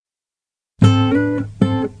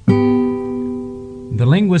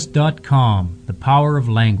TheLinguist.com, The Power of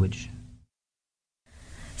Language.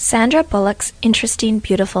 Sandra Bullock's interesting,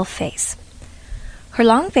 beautiful face. Her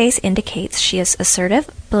long face indicates she is assertive,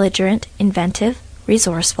 belligerent, inventive,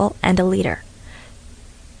 resourceful, and a leader.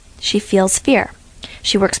 She feels fear.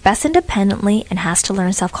 She works best independently and has to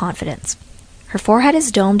learn self-confidence. Her forehead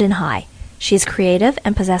is domed and high. She is creative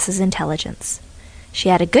and possesses intelligence. She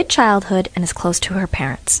had a good childhood and is close to her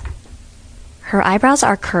parents. Her eyebrows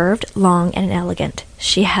are curved, long, and elegant.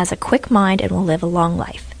 She has a quick mind and will live a long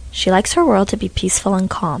life. She likes her world to be peaceful and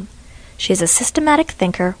calm. She is a systematic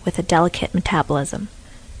thinker with a delicate metabolism.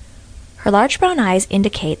 Her large brown eyes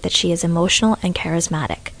indicate that she is emotional and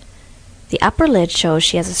charismatic. The upper lid shows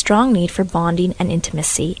she has a strong need for bonding and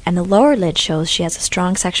intimacy, and the lower lid shows she has a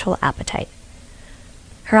strong sexual appetite.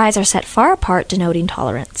 Her eyes are set far apart, denoting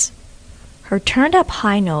tolerance. Her turned-up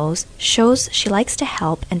high nose shows she likes to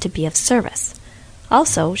help and to be of service.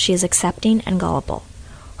 Also, she is accepting and gullible.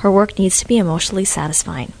 Her work needs to be emotionally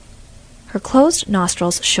satisfying. Her closed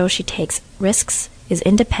nostrils show she takes risks, is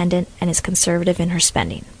independent, and is conservative in her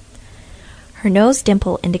spending. Her nose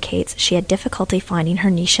dimple indicates she had difficulty finding her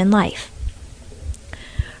niche in life.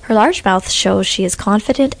 Her large mouth shows she is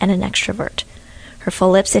confident and an extrovert. Her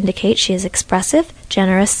full lips indicate she is expressive,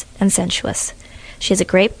 generous, and sensuous. She has a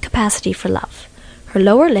great capacity for love. Her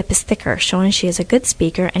lower lip is thicker, showing she is a good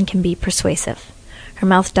speaker and can be persuasive. Her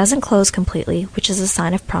mouth doesn't close completely, which is a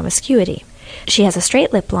sign of promiscuity. She has a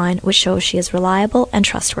straight lip line, which shows she is reliable and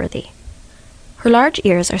trustworthy. Her large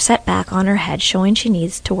ears are set back on her head, showing she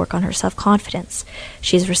needs to work on her self-confidence.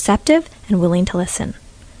 She is receptive and willing to listen.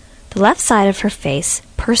 The left side of her face,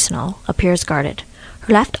 personal, appears guarded.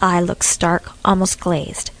 Her left eye looks stark, almost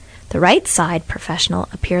glazed. The right side, professional,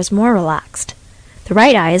 appears more relaxed. The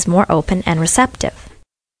right eye is more open and receptive.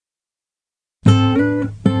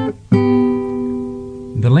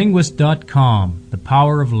 TheLinguist.com, The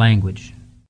Power of Language.